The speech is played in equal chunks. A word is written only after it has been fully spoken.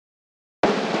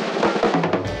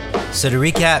So to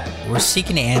recap, we're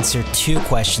seeking to answer 2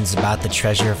 questions about the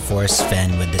treasure of Forrest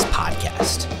Fenn with this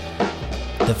podcast.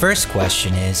 The first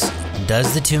question is,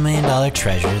 does the $2 million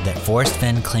treasure that Forrest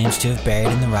Fenn claims to have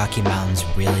buried in the Rocky Mountains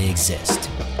really exist?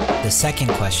 The second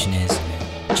question is,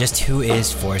 just who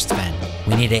is Forrest Fenn?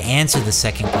 We need to answer the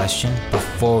second question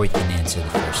before we can answer the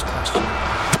first question.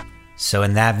 So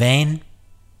in that vein,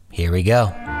 here we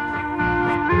go.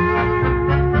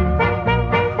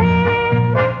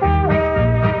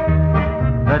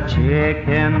 The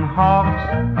chicken hawks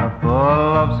are full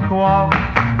of squawks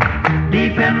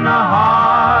deep in the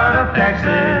heart of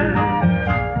Texas.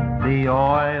 The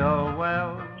oil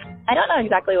wells. I don't know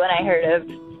exactly when I heard of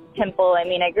Temple. I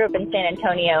mean, I grew up in San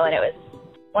Antonio, and it was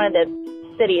one of the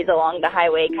cities along the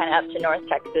highway kind of up to North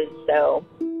Texas, so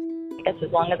I guess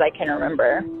as long as I can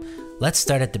remember. Let's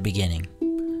start at the beginning.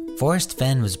 Forrest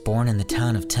Fenn was born in the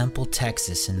town of Temple,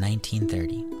 Texas in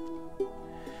 1930.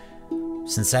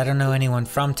 Since I don't know anyone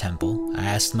from Temple, I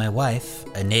asked my wife,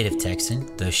 a native Texan,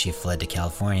 though she fled to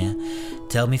California,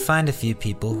 to help me find a few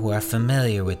people who are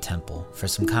familiar with Temple for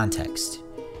some context.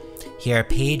 Here are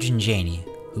Paige and Janie,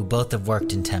 who both have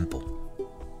worked in Temple.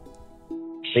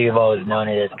 So you've always known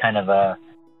it as kind of a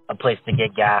place to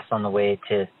get gas on the way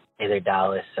to either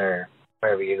Dallas or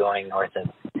wherever you're going north of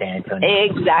San Antonio.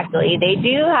 Exactly. They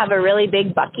do have a really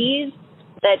big Buc-ee's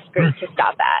that's great to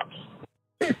stop at.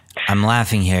 I'm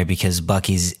laughing here because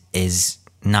Buc-ee's is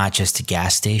not just a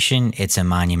gas station, it's a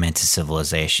monument to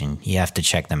civilization. You have to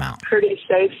check them out. Pretty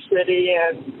safe city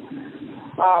and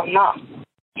not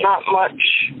much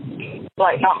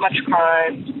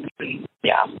crime.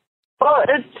 Yeah. Well,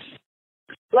 it's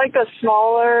like a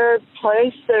smaller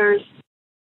place. There's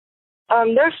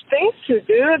things to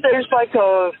do. There's like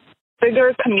a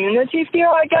bigger community feel,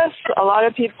 I guess. A lot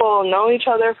of people know each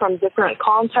other from different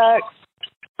contexts.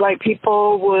 Like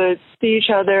people would see each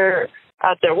other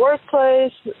at their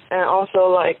workplace and also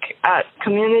like at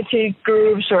community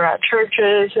groups or at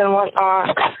churches and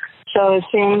whatnot. So it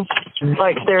seems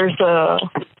like there's a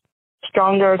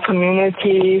stronger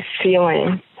community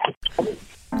feeling.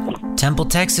 Temple,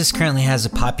 Texas currently has a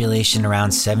population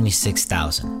around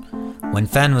 76,000. When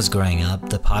Fenn was growing up,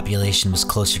 the population was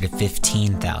closer to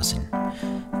 15,000.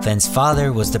 Fenn's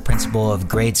father was the principal of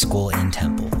grade school in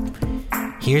Temple.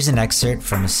 Here's an excerpt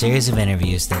from a series of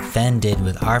interviews that Fenn did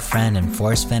with our friend and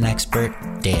Forrest Fenn expert,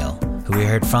 Dale, who we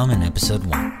heard from in episode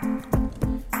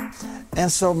 1.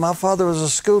 And so my father was a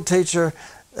school teacher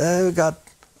who got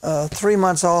 3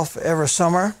 months off every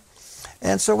summer.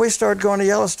 And so we started going to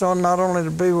Yellowstone not only to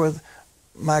be with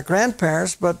my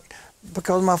grandparents, but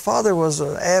because my father was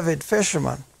an avid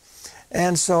fisherman.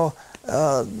 And so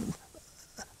I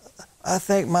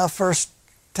think my first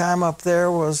time up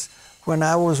there was when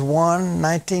I was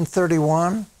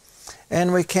 1931,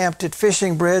 and we camped at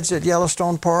Fishing Bridge at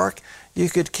Yellowstone Park. You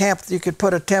could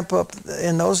put a tent up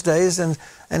in those days and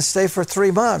stay for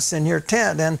 3 months in your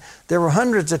tent. And there were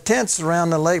hundreds of tents around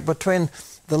the lake. Between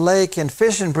the lake and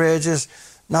Fishing Bridge is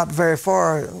not very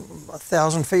far,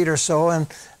 1,000 feet or so, and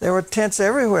there were tents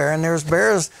everywhere. And there was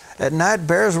bears at night.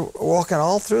 Bears walking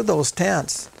all through those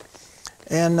tents,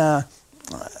 and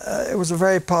it was a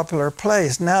very popular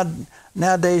place.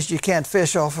 Nowadays, you can't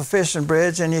fish off a Fishing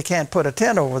Bridge, and you can't put a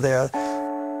tent over there.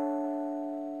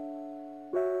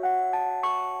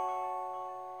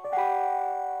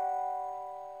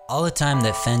 All the time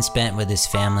that Fenn spent with his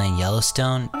family in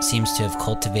Yellowstone seems to have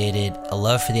cultivated a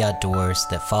love for the outdoors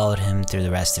that followed him through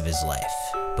the rest of his life.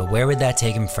 But where would that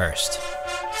take him first?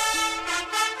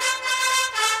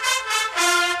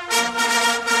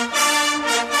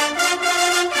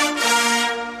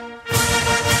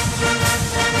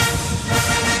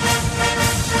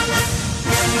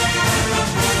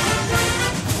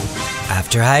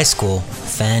 After high school,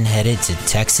 Fenn headed to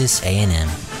Texas A&M.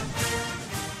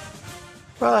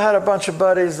 Well, I had a bunch of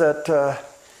buddies that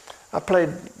I played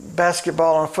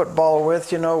basketball and football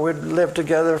with. You know, we'd lived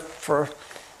together for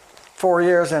 4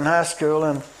 years in high school,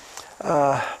 and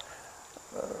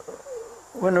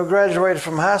when we graduated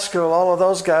from high school, all of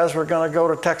those guys were going to go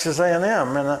to Texas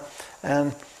A&M,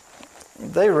 and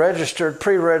they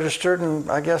pre-registered, and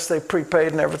I guess they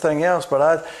prepaid and everything else.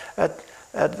 But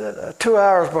at 2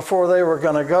 hours before they were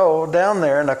going to go down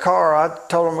there in a car, I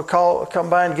told them to come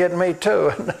by and get me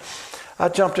too. I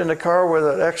jumped in the car with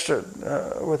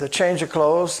with a change of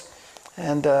clothes,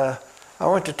 and I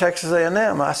went to Texas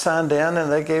A&M. I signed in,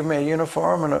 and they gave me a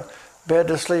uniform and a bed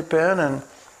to sleep in, and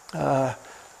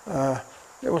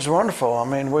it was wonderful. I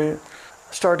mean, we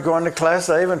started going to class.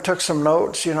 I even took some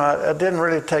notes. You know, I didn't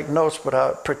really take notes, but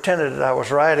I pretended that I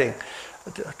was writing.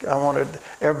 I wanted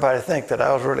everybody to think that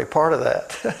I was really part of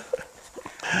that.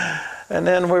 And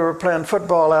then we were playing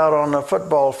football out on the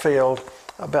football field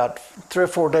about 3 or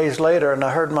 4 days later, and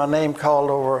I heard my name called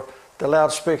over the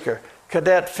loudspeaker.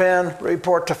 Cadet Fenn,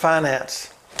 report to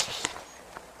finance.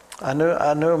 I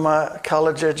knew my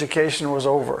college education was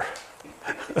over.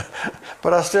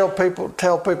 But I still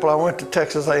tell people I went to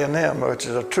Texas A&M, which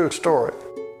is a true story.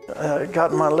 I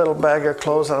got my little bag of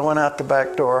clothes and I went out the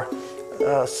back door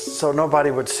so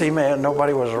nobody would see me and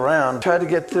nobody was around. Tried to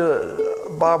get through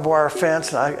a barbed wire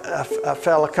fence, and I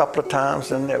fell a couple of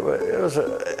times, and it was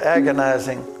an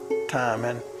agonizing time.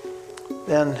 And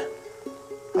then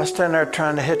I was standing there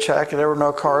trying to hitchhike, and there were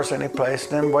no cars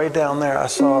anyplace. And then way down there I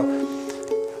saw a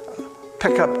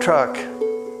pickup truck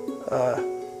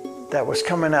that was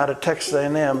coming out of Texas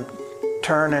A&M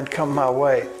turn and come my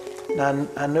way. And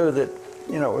I knew that,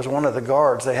 it was one of the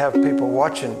guards. They have people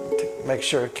watching to make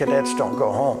sure cadets don't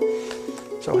go home.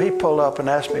 So he pulled up and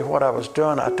asked me what I was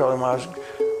doing. I told him I was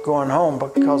going home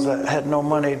because I had no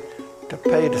money to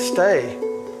pay to stay.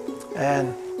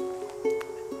 And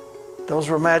those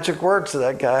were magic words to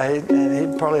that guy.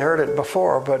 He'd probably heard it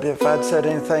before, but if I'd said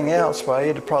anything else, well,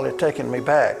 he'd have probably taken me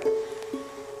back.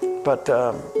 But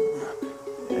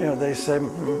they say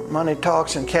money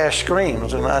talks and cash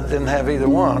screams, and I didn't have either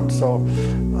one. So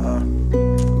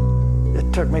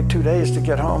it took me 2 days to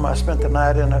get home. I spent the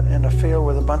night in a field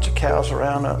with a bunch of cows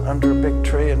around under a big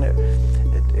tree, and it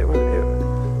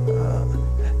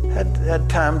had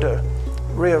time to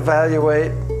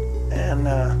reevaluate. And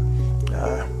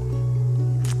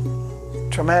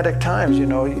traumatic times,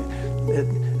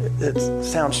 it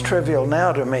sounds trivial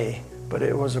now to me, but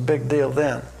it was a big deal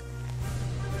then.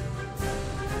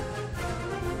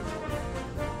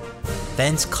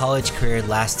 Fenn's college career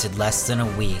lasted less than a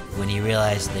week when he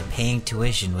realized that paying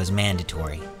tuition was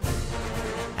mandatory.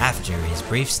 After his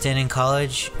brief stint in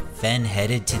college, Fenn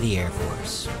headed to the Air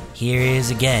Force. Here he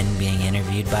is again being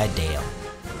interviewed by Dale.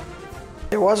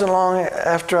 It wasn't long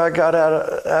after I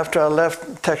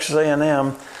left Texas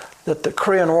A&M that the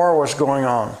Korean War was going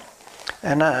on,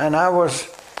 and I was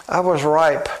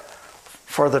ripe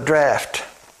for the draft.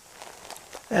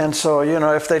 And so,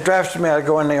 if they drafted me, I'd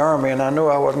go in the Army, and I knew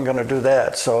I wasn't going to do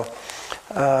that. So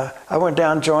I went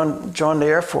down, joined the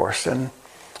Air Force, and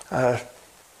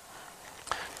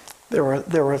there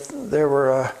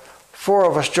were 4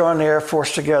 of us joined the Air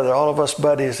Force together, all of us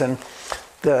buddies, and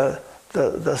the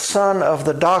son of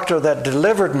the doctor that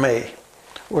delivered me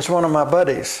was one of my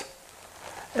buddies.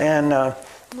 And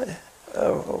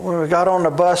when we got on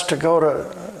the bus to go to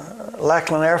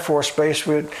Lackland Air Force Base,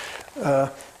 we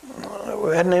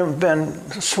hadn't even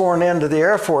been sworn into the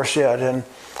Air Force yet,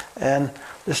 and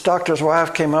this doctor's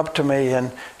wife came up to me and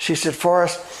she said,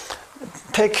 "Forrest,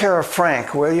 take care of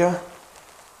Frank, will you?"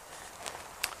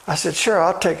 I said, "Sure,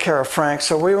 I'll take care of Frank."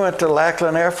 So we went to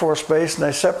Lackland Air Force Base and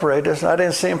they separated us, and I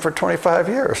didn't see him for 25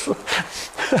 years.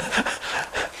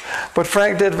 But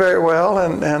Frank did very well,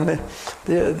 and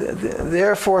the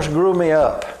Air Force grew me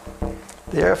up.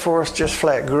 The Air Force just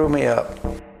flat grew me up.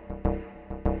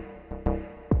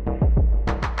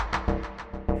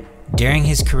 During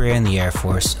his career in the Air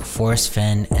Force, Forrest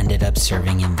Fenn ended up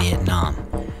serving in Vietnam,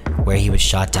 where he was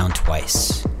shot down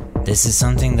twice. This is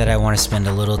something that I want to spend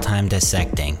a little time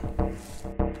dissecting.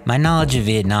 My knowledge of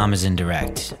Vietnam is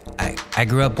indirect. I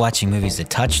grew up watching movies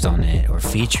that touched on it or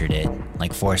featured it,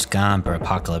 like Forrest Gump or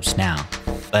Apocalypse Now,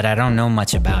 but I don't know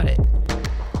much about it.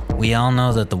 We all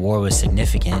know that the war was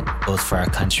significant, both for our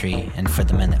country and for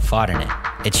the men that fought in it.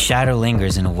 Its shadow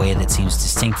lingers in a way that seems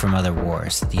distinct from other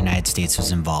wars that the United States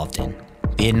was involved in.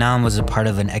 Vietnam was a part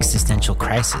of an existential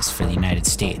crisis for the United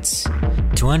States.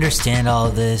 To understand all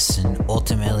of this and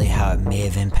ultimately how it may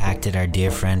have impacted our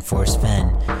dear friend Forrest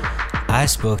Fenn, I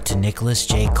spoke to Nicholas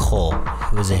J. Cole,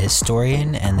 who is a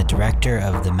historian and the director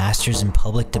of the Masters in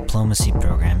Public Diplomacy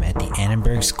program at the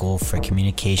Annenberg School for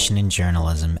Communication and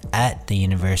Journalism at the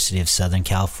University of Southern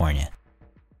California.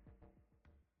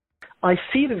 I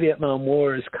see the Vietnam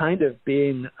War as kind of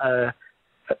being, the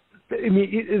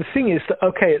thing is that,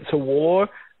 okay, it's a war,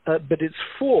 but it's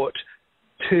fought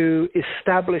to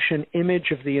establish an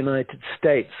image of the United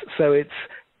States. So it's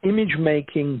image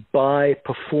making by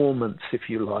performance, if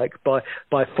you like, by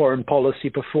foreign policy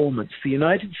performance. The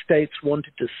United States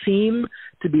wanted to seem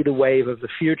to be the wave of the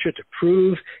future, to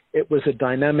prove it was a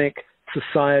dynamic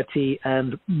society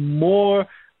and more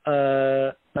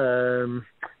dynamic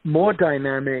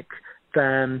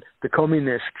than the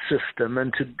communist system.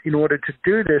 And in order to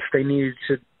do this, they needed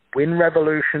to win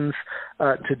revolutions,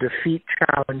 to defeat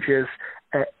challenges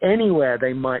anywhere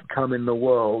they might come in the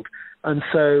world. And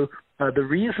so the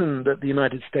reason that the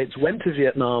United States went to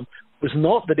Vietnam was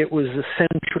not that it was a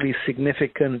centrally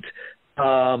significant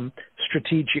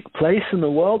strategic place in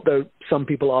the world, though some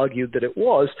people argued that it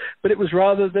was, but it was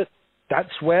rather that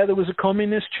that's where there was a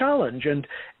communist challenge, and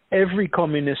every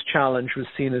communist challenge was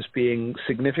seen as being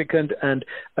significant, and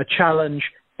a challenge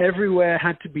everywhere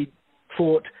had to be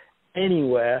fought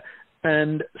anywhere.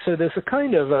 And so there's a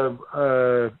kind of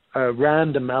a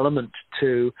random element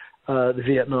to the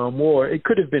Vietnam War. It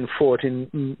could have been fought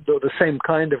in the same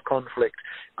kind of conflict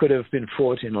could have been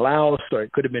fought in Laos, or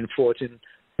it could have been fought in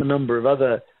a number of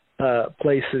other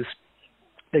places.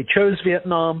 They chose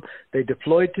Vietnam, they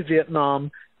deployed to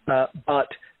Vietnam, but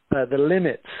the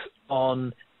limits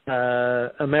on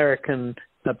American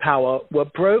power were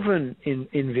proven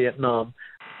in Vietnam.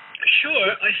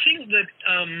 Sure, I think that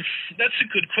that's a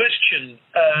good question.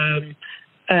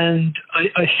 And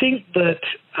I think that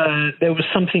there was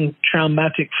something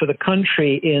traumatic for the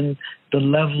country in the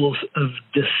levels of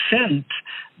dissent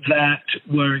that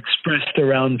were expressed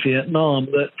around Vietnam,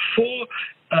 that for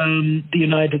the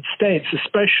United States,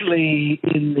 especially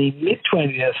in the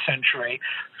mid-20th century,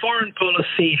 foreign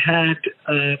policy had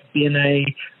been a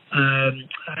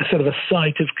sort of a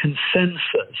site of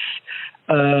consensus.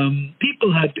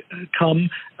 People had come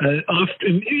after,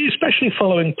 especially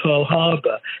following Pearl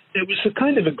Harbor, there was a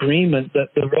kind of agreement that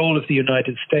the role of the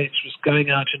United States was going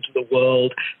out into the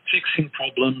world, fixing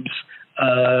problems,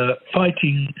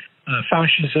 fighting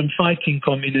fascism, fighting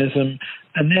communism.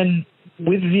 And then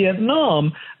with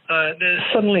Vietnam, there's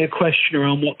suddenly a question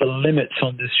around what the limits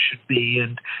on this should be,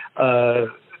 and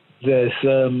there's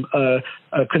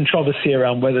a controversy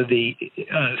around whether the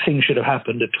thing should have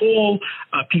happened at all.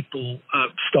 People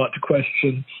start to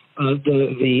question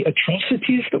the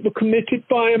atrocities that were committed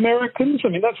by Americans. I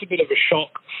mean, that's a bit of a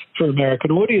shock for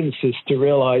American audiences to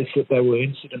realize that there were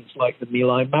incidents like the My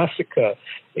Lai massacre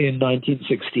in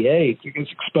 1968, it was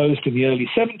exposed in the early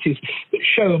 70s, that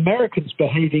show Americans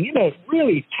behaving in a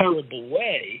really terrible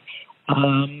way.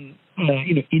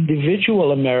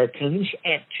 Individual Americans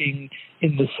acting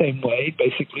in the same way,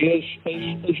 basically,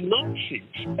 as Nazis.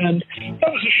 And that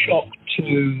was a shock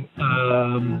to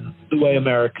the way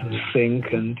Americans think,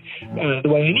 and the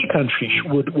way any country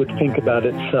would think about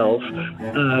itself.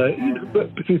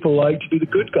 But people like to be the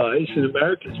good guys, and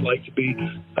Americans like to be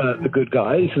the good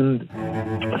guys. And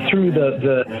through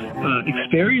the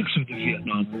experience of the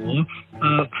Vietnam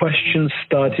War, questions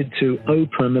started to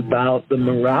open about the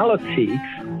morality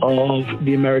of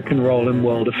the American role in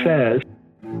world affairs.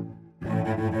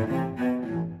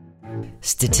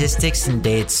 Statistics and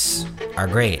dates are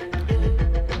great,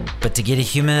 but to get a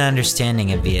human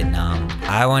understanding of Vietnam,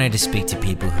 I wanted to speak to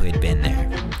people who had been there.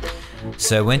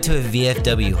 So I went to a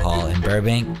VFW hall in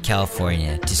Burbank,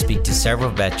 California, to speak to several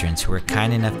veterans who were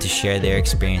kind enough to share their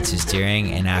experiences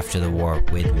during and after the war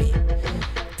with me.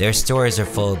 Their stories are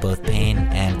full of both pain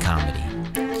and comedy.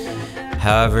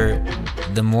 However,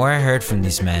 the more I heard from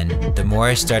these men, the more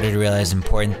I started to realize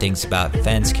important things about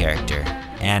Phen's character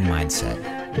and mindset.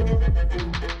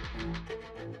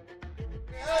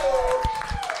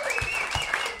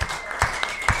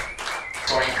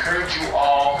 So I encourage you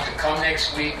all to come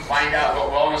next week, find out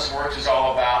what Wellness Works is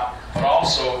all about, but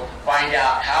also find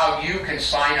out how you can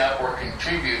sign up or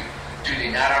contribute to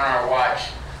the Not on Our Watch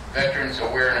Veterans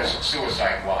Awareness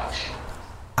Suicide Watch.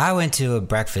 I went to a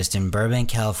breakfast in Burbank,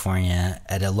 California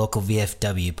at a local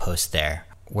VFW post there,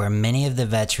 where many of the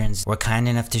veterans were kind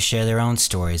enough to share their own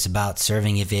stories about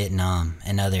serving in Vietnam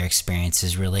and other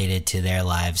experiences related to their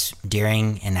lives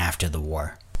during and after the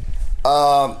war.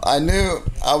 I knew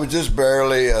I was just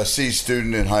barely a C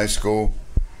student in high school,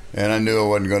 and I knew I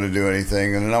wasn't going to do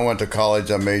anything. And then I went to college.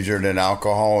 I majored in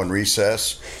alcohol and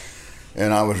recess,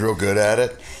 and I was real good at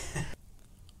it.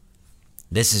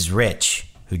 This is Rich,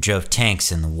 who drove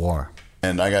tanks in the war.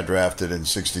 And I got drafted in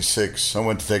 '66. I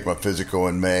went to take my physical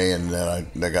in May, and then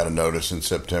I got a notice in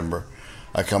September.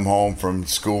 I come home from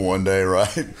school one day,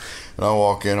 right? And I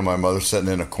walk in, and my mother's sitting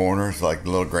in a corner. It's like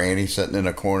little granny sitting in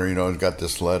a corner, and got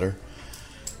this letter.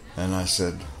 And I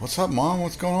said, "What's up, Mom?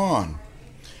 What's going on?"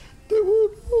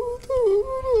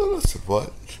 I said,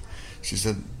 "What?" She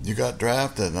said, "You got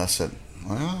drafted." And I said,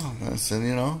 "Well," I said,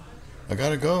 "I got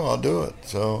to go. I'll do it."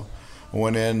 So I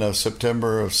went in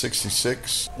September of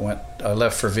 '66. I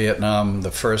left for Vietnam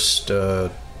the first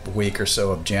week or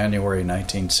so of January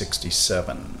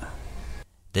 1967.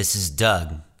 This is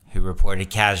Doug, who reported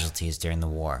casualties during the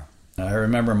war. I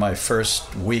remember my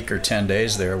first week or 10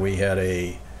 days there, we had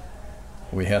a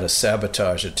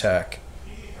sabotage attack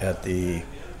at the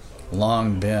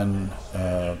Long Bin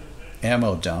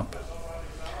ammo dump.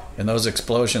 And those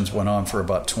explosions went on for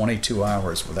about 22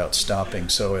 hours without stopping.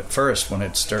 So at first, when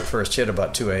it first hit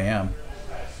about 2 a.m.,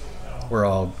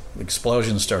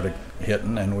 explosions started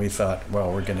hitting, and we thought,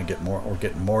 well, we're getting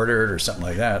mortared or something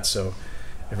like that. So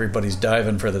everybody's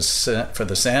diving for the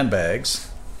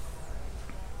sandbags,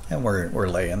 and we're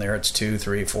laying there. It's 2,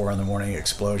 3, 4 in the morning.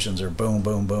 Explosions are boom,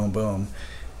 boom, boom, boom,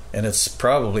 and it's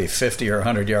probably 50 or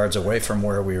 100 yards away from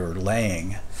where we were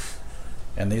laying.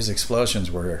 And these explosions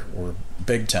were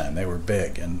big time. They were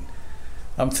big, and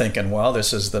I'm thinking, well,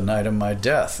 this is the night of my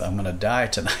death. I'm going to die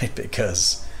tonight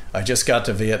because I just got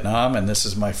to Vietnam, and this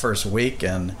is my first week,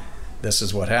 and this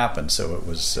is what happened. So it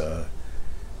was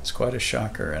it's quite a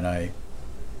shocker. And I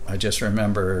just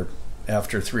remember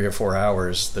after 3 or 4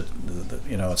 hours that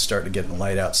it started getting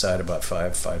light outside about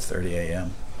 5:30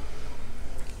 a.m.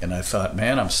 And I thought,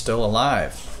 man, I'm still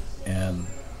alive. And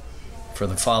for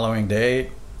the following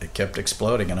day, it kept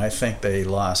exploding, and I think they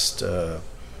lost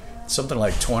something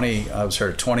like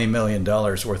 $20 million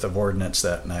worth of ordnance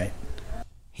that night.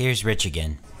 Here's Rich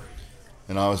again.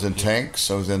 And I was in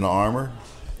tanks. I was in the armor,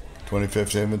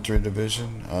 25th Infantry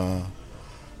Division.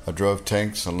 I drove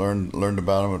tanks. I learned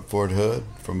about them at Fort Hood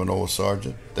from an old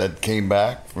sergeant that came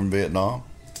back from Vietnam.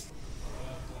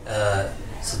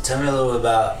 So tell me a little bit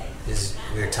about, because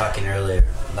we were talking earlier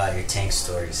about your tank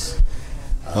stories.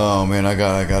 Oh man, I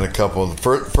got a couple. The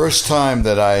first time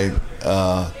that I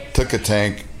took a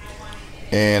tank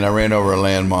and I ran over a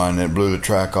landmine and it blew the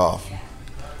track off.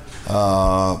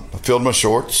 I filled my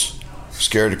shorts,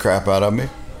 scared the crap out of me.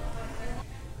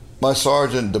 My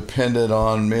sergeant depended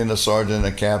on me, and a sergeant,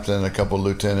 a captain, and a couple of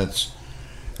lieutenants,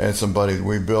 and some buddies.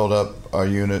 We built up our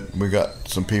unit. We got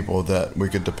some people that we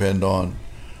could depend on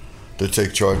to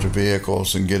take charge of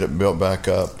vehicles and get it built back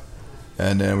up.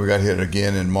 And then we got hit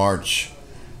again in March.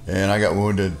 And I got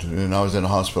wounded, and I was in the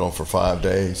hospital for 5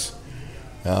 days.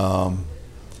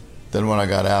 Then when I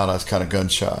got out, I was kind of gun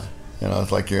shy.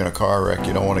 It's like you're in a car wreck.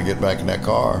 You don't want to get back in that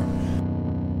car.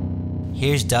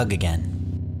 Here's Doug again.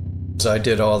 I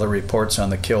did all the reports on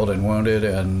the killed and wounded,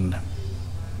 and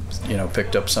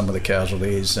picked up some of the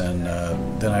casualties, and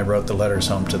then I wrote the letters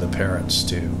home to the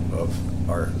parents of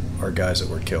our guys that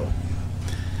were killed.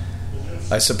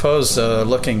 I suppose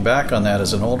looking back on that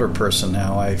as an older person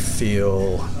now, I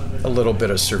feel a little bit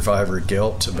of survivor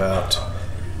guilt about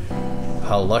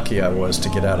how lucky I was to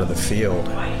get out of the field.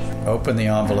 I opened the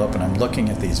envelope and I'm looking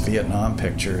at these Vietnam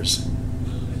pictures,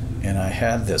 and I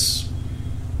had this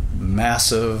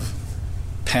massive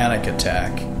panic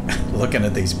attack looking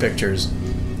at these pictures,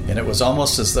 and it was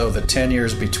almost as though the 10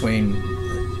 years between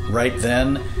right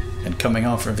then and coming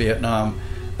home from Vietnam,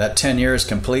 that 10 years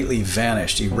completely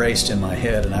vanished, erased in my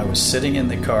head, and I was sitting in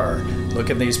the car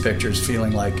looking at these pictures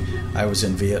feeling like I was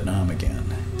in Vietnam again.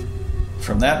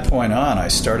 From that point on, I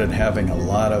started having a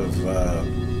lot of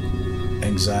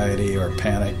anxiety or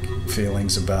panic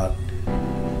feelings about,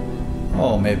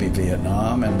 maybe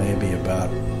Vietnam, and maybe about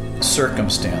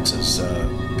circumstances,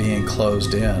 being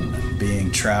closed in,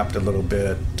 being trapped a little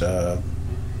bit,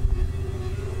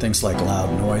 things like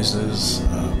loud noises.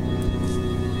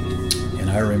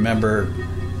 I remember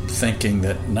thinking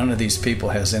that none of these people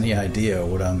has any idea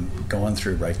what I'm going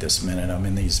through right this minute. I'm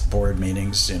in these board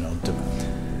meetings,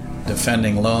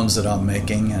 defending loans that I'm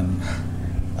making, and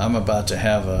I'm about to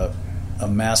have a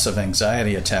massive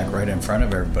anxiety attack right in front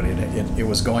of everybody. It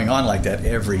was going on like that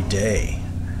every day.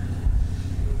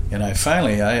 And I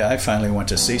finally went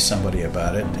to see somebody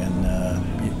about it, and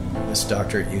this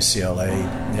doctor at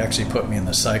UCLA, he actually put me in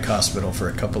the psych hospital for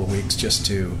a couple of weeks just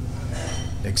to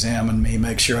examine me,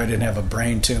 make sure I didn't have a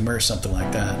brain tumor or something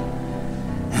like that.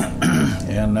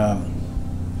 And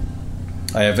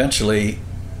I eventually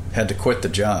had to quit the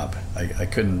job. I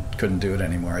couldn't do it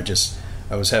anymore.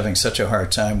 I was having such a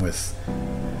hard time with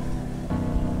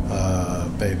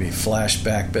maybe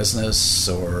flashback business,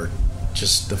 or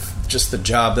just the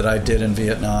job that I did in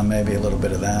Vietnam, maybe a little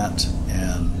bit of that,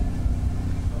 and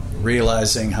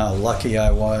realizing how lucky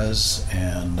I was,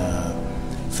 and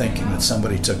thinking that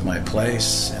somebody took my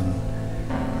place and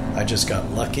I just got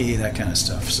lucky, that kind of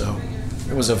stuff. So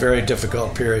it was a very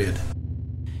difficult period.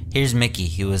 Here's Mickey,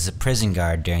 who was a prison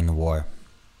guard during the war.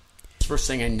 First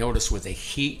thing I noticed was the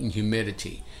heat and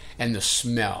humidity and the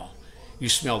smell. You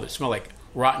smelled it. It smelled like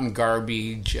rotten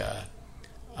garbage,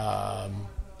 what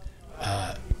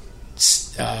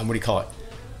do you call it?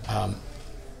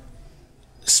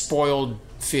 Spoiled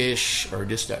fish, or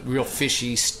just a real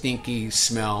fishy, stinky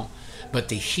smell. But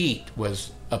the heat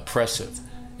was oppressive,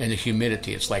 and the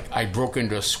humidity. It's like I broke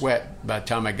into a sweat by the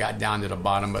time I got down to the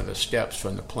bottom of the steps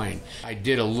from the plane. I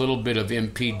did a little bit of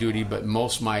MP duty, but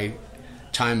most of my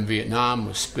time in Vietnam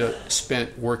was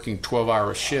spent working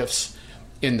 12-hour shifts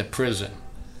in the prison,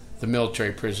 the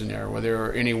military prison there, where there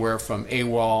were anywhere from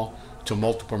AWOL to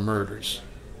multiple murders,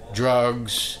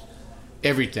 drugs,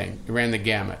 everything. It ran the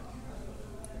gamut.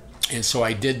 And so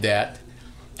I did that.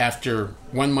 After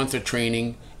 1 month of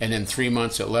training and then 3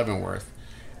 months at Leavenworth,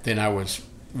 then I was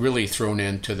really thrown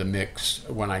into the mix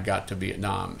when I got to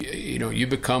Vietnam. You know, you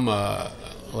become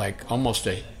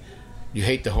you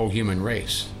hate the whole human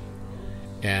race,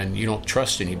 and you don't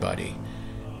trust anybody.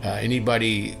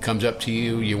 Anybody comes up to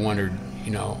you, you wonder,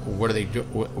 you know, what are they do?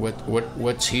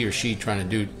 What's he or she trying to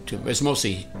do to? It's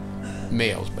mostly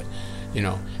males, but you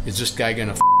know, is this guy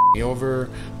gonna me over?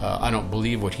 I don't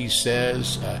believe what he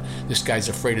says. This guy's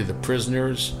afraid of the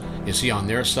prisoners. Is he on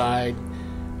their side?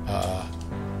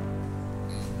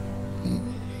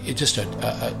 It's just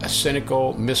a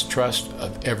cynical mistrust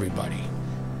of everybody,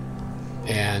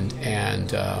 and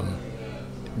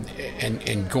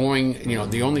going. You know,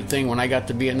 the only thing when I got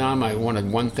to Vietnam, I wanted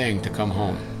one thing: to come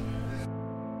home.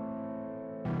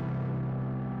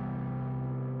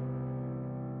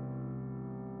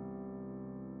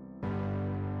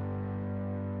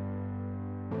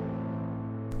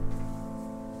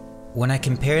 When I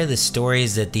compare the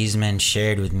stories that these men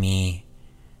shared with me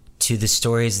to the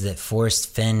stories that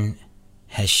Forrest Fenn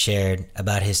has shared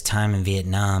about his time in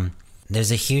Vietnam,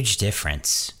 there's a huge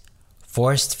difference.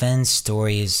 Forrest Fenn's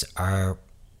stories are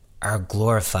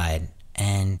glorified,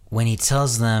 and when he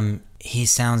tells them, he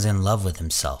sounds in love with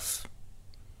himself.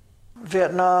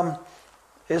 Vietnam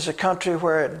is a country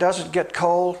where it doesn't get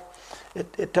cold,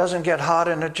 it doesn't get hot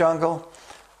in the jungle,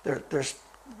 there's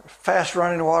fast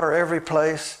running water every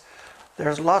place.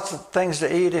 There's lots of things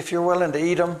to eat if you're willing to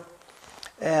eat them.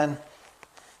 And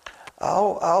I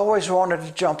always wanted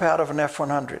to jump out of an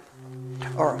F-100.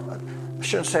 Or I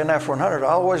shouldn't say an F-100. I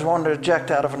always wanted to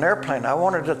eject out of an airplane. I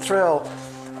wanted the thrill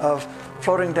of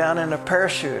floating down in a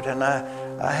parachute. And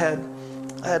I had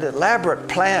elaborate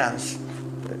plans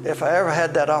if I ever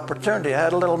had that opportunity. I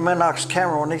had a little Minox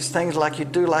camera, one of these things like you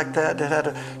do like that had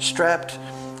a strapped.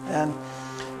 And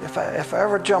if I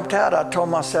ever jumped out, I told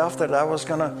myself that I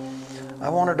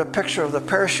wanted a picture of the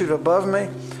parachute above me,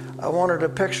 I wanted a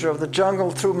picture of the jungle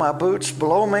through my boots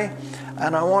below me,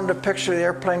 and I wanted a picture of the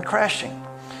airplane crashing.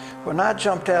 When I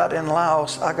jumped out in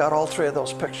Laos, I got all three of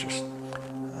those pictures.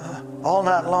 All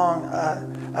night long,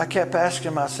 I kept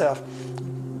asking myself,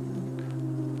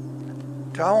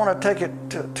 do I want to take it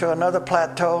to another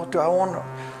plateau? Do I want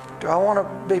to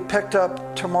be picked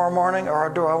up tomorrow morning, or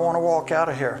do I want to walk out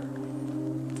of here?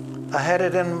 I had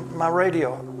it in my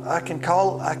radio. I can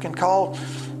call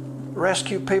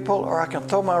rescue people, or I can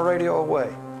throw my radio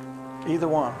away, either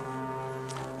one.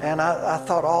 And I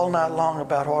thought all night long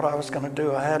about what I was going to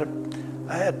do. I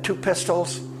had 2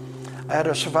 pistols. I had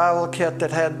a survival kit that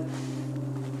had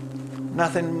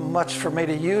nothing much for me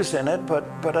to use in it, but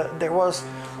there was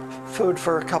food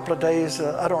for a couple of days.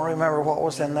 I don't remember what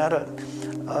was in that. A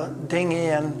dinghy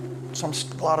and a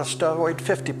lot of stuff, weighed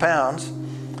 50 pounds.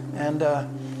 And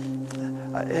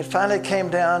it finally came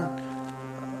down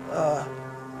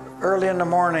early in the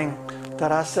morning that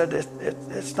I said,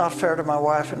 it's not fair to my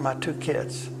wife and my 2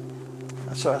 kids.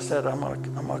 And so I said, I'm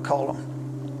gonna call them.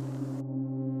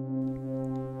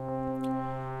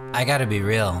 I gotta be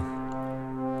real.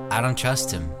 I don't trust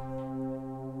him.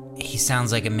 He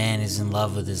sounds like a man who's in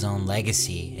love with his own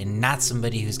legacy and not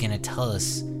somebody who's gonna tell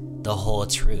us the whole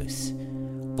truth.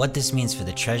 What this means for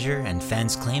the treasure and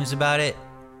Fenn's claims about it,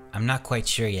 I'm not quite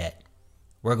sure yet.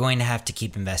 We're going to have to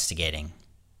keep investigating.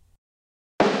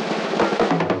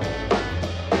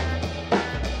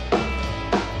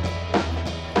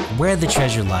 Where the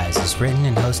Treasure Lies is written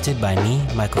and hosted by me,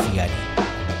 Michael Figatti.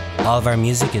 All of our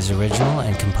music is original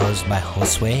and composed by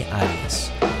Josue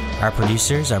Arias. Our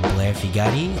producers are Blair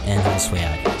Figatti and Josue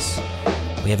Arias.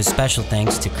 We have a special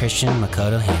thanks to Christian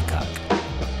Makoto Hancock.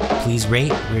 Please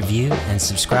rate, review, and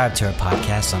subscribe to our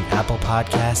podcast on Apple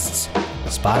Podcasts,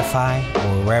 Spotify,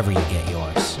 or wherever you get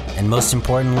yours. And most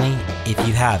importantly, if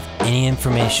you have any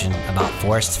information about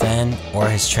Forrest Fenn or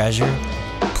his treasure,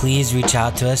 please reach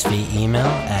out to us via email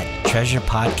at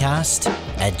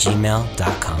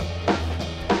treasurepodcast@gmail.com.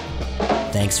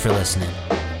 Thanks for listening.